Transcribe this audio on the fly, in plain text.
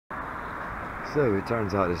So it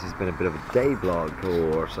turns out this has been a bit of a day vlog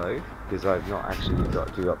or so, because I've not actually got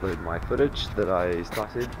to upload my footage that I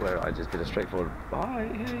started, where I just did a straightforward bye,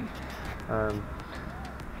 hey.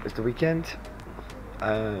 It's the weekend,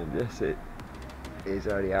 and yes, it is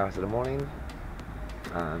early hours of the morning.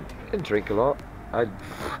 I didn't drink a lot. I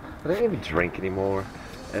don't even drink anymore.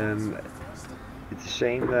 It's a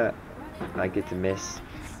shame that I get to miss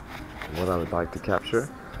what I would like to capture,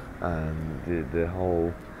 the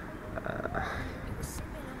whole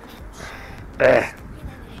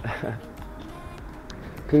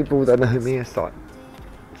people that know me start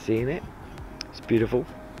seeing it. It's beautiful,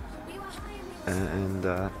 and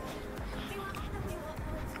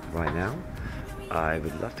right now I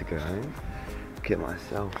would love to go home, get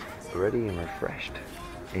myself ready and refreshed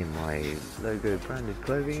in my logo branded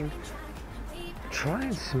clothing, try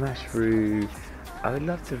and smash through. I would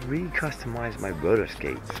love to re-customize my roller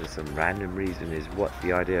skates for some random reason is what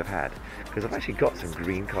the idea I've had, because I've actually got some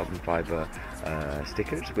green carbon fiber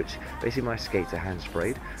stickers, which basically my skates are hand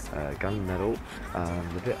sprayed, gunmetal,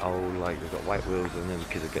 a bit old, like they've got white wheels on them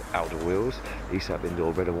because they've got outdoor wheels. These have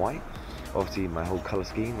indoor red and white. Obviously my whole colour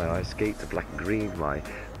scheme, my ice skates are black and green, my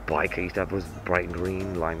bike I used to have was bright and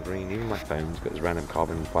green, lime green, even my phone's got this random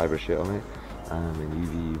carbon fiber shit on it, and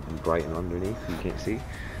UV bright and underneath you can't see.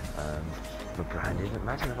 For branding,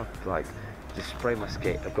 imagine if I could like just spray my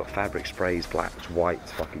skate. I've got fabric sprays, blacks,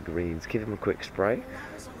 whites, fucking greens, give them a quick spray.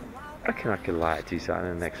 I reckon I could like do something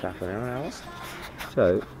in the next half an hour.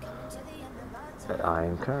 So I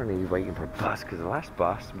am currently waiting for a bus because the last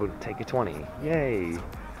bus would take a 20. Yay!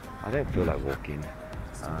 I don't feel like walking,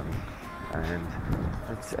 and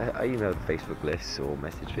I emailed Facebook lists or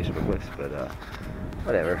message Facebook lists, but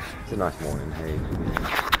whatever. It's a nice morning, hey,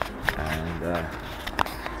 and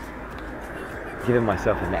giving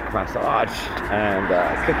myself a neck massage and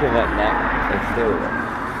cooking that neck and still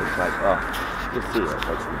it's like, oh, you can see it,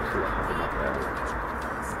 like you can see it popping up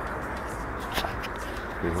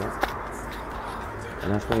there. And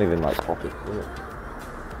that's not even like popping, is it?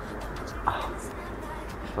 Oh,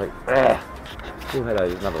 it's like, oh hello,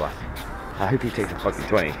 there's another one. I hope he takes a fucking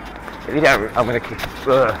 20. If you don't, I'm gonna kick.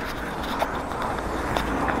 Where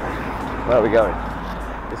are we going?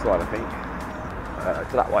 This one, I think.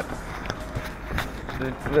 To that one.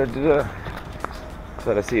 So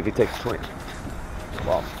let's see if he takes 20.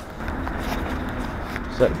 Well,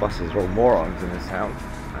 certain buses are all morons in this town,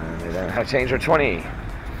 and they don't have change for 20.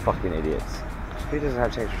 Fucking idiots. Who doesn't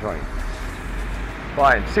have change for 20?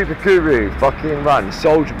 Fine, Super Guru, fucking run,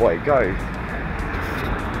 Soldier Boy, go.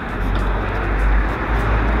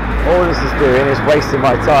 All this is doing is wasting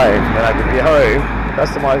my time when I could be home,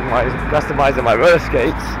 customizing my roller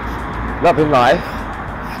skates, loving life.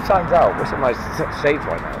 Time's out. What's in my shades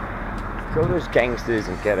right now? So all those gangsters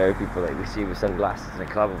and ghetto people that we see with sunglasses in the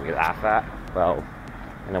club and we laugh at, well,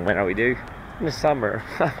 in the winter we do. In the summer,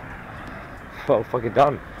 well, fucking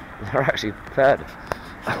done. They're actually prepared.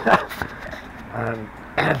 Kind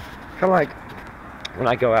of like when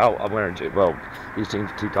I go out, I'm wearing well, these jeans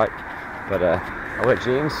are too tight, but I wear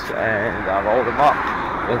jeans and I roll them up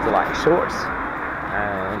into like shorts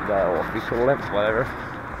and or be full length, whatever.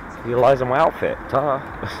 Utilize on my outfit,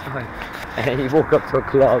 and you walk up to a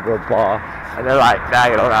club or a bar, and they're like, "Now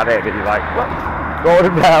you're not in," and you're like, "What?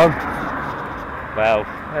 Rolling down?" Well,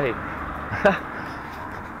 hey,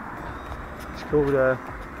 it's called I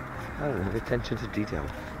don't know, attention to detail.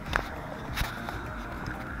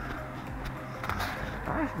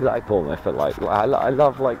 I like pulling my foot like I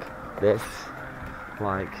love like this,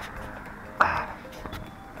 like.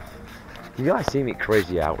 You guys see me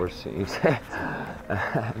crazy hours, and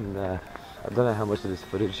I don't know how much of this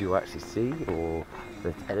footage you actually see or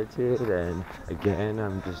that's edited, and again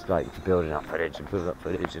I'm just like building up footage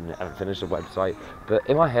and I haven't finished the website, but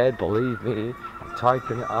in my head, believe me, I'm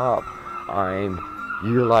typing it up, I'm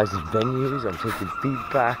utilizing venues, I'm taking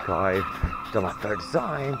feedback, I've done my third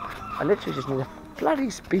design. I literally just need a bloody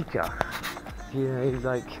speaker, you know,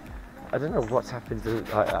 like I don't know what's happened to,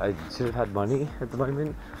 I should have had money at the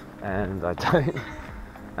moment, and I don't,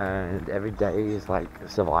 and every day is like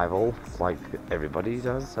survival, like everybody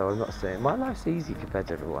does, so I'm not saying my life's easy compared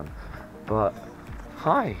to everyone, but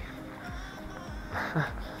hi.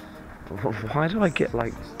 Why do I get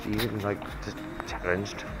like even like just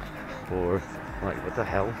challenged, or like what the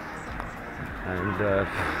hell, and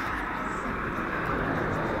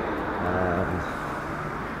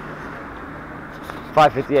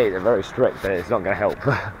 5:58, they're very strict, but it's not going to help.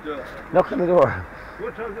 Knock on the door.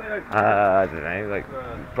 What time do they open? I don't know, like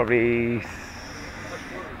probably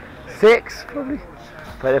 6, probably.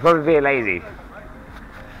 But they're probably being lazy.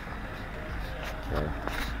 Yeah.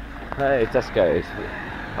 Hey, Tesco's.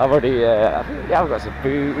 I've already, I think, yeah, I've got some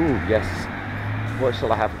food. Ooh, yes. What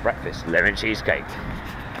shall I have for breakfast? Lemon cheesecake.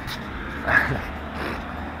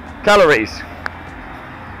 Calories.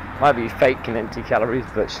 Might be fake and empty calories,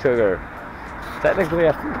 but sugar. Technically,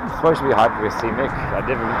 I think I'm supposed to be hypoglycemic. I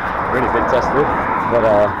didn't really been tested, but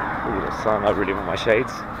look at the sun. I really want my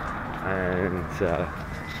shades, and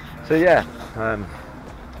so yeah,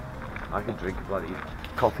 I could drink bloody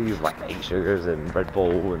coffee with like 8 sugars and Red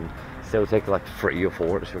Bull, and still take like 3 or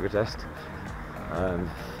 4 at a sugar test.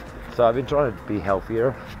 So I've been trying to be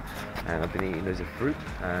healthier, and I've been eating loads of fruit,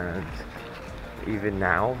 and even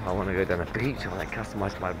now I want to go down the beach. I want to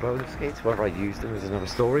customize my roller skates. Whether I use them is another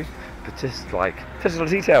story, but just like attention to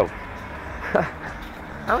detail.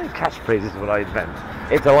 How many catchphrases would I invent?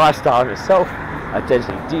 It's a lifestyle in itself.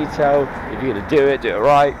 Attention to detail. If you're gonna do it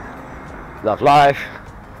right. Love life.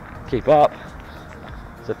 Keep up.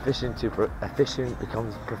 Efficient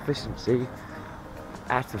becomes proficiency.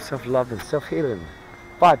 Add some self-love and self-healing.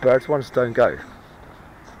 5 birds, 1 stone, go.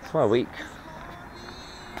 It's my week.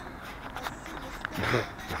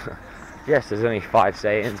 Yes, there's only 5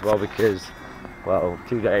 sayings. Well, because, well,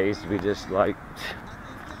 2 days we just like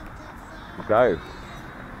go.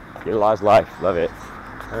 Utilize life, love it.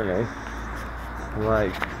 I don't know.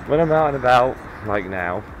 Like when I'm out and about, like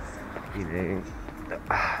now, you know,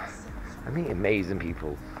 I meet amazing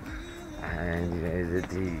people, and you know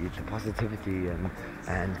the positivity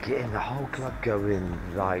and getting the whole club going.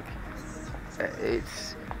 Like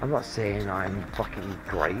it's. I'm not saying I'm fucking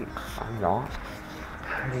great. I'm not.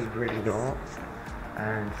 Really not.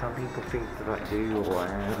 And some people think that I do, or I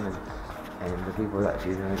am, and the people that do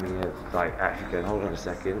know me are like actually going, hold on a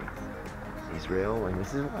second, he's real, and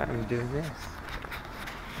this is why I'm doing this.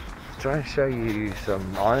 Trying to show you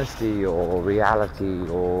some honesty or reality,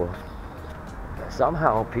 or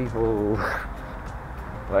somehow people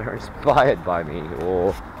were inspired by me,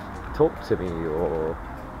 or talk to me, or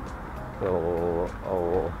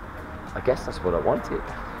I guess that's what I wanted.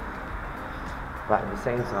 But at the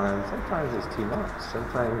same time, sometimes it's too much.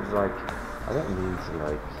 Sometimes, like, I don't need to,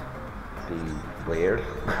 like, be weird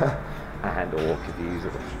and or confused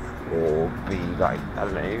or be, like, I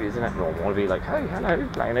don't know, isn't it normal to be like, hey, hello,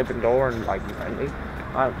 like an open door and, like, be friendly?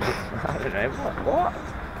 I don't know, what?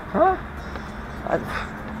 Huh?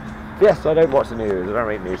 Yes, I don't watch the news, I don't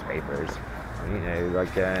read newspapers. You know,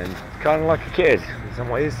 like, kind of like a kid in some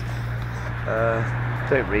ways.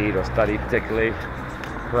 Don't read or study particularly.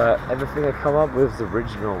 But everything I come up with is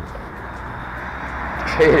original,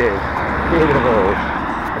 creative, beautiful,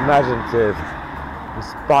 imaginative,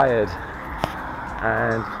 inspired,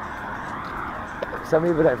 and some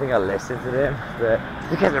people don't think I listen to them, but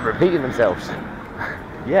because they're repeating themselves.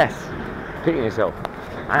 Yes, repeating yourself,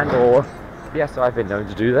 and or yes, I've been known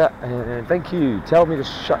to do that. And thank you. Tell me to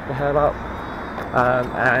shut the hell up.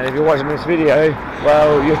 And if you're watching this video,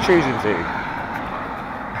 well, you're choosing to.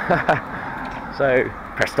 So.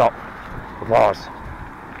 Press stop. Applause.